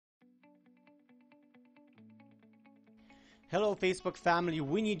Hello Facebook family,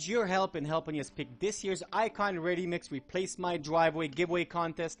 we need your help in helping us pick this year's Icon Ready Mix Replace My Driveway giveaway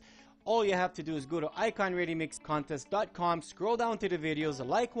contest. All you have to do is go to iconreadymixcontest.com, scroll down to the videos,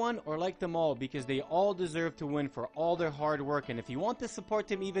 like one or like them all because they all deserve to win for all their hard work. And if you want to support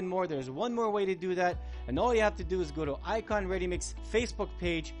them even more, there's one more way to do that. And all you have to do is go to Icon Ready Mix Facebook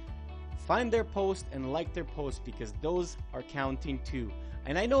page, find their post and like their post because those are counting too.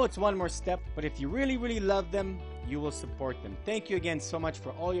 And I know it's one more step, but if you really love them, you will support them. Thank you again so much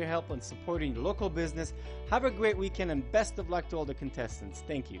for all your help on supporting your local business. Have a great weekend and best of luck to all the contestants.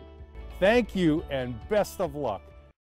 Thank you. Thank you and best of luck.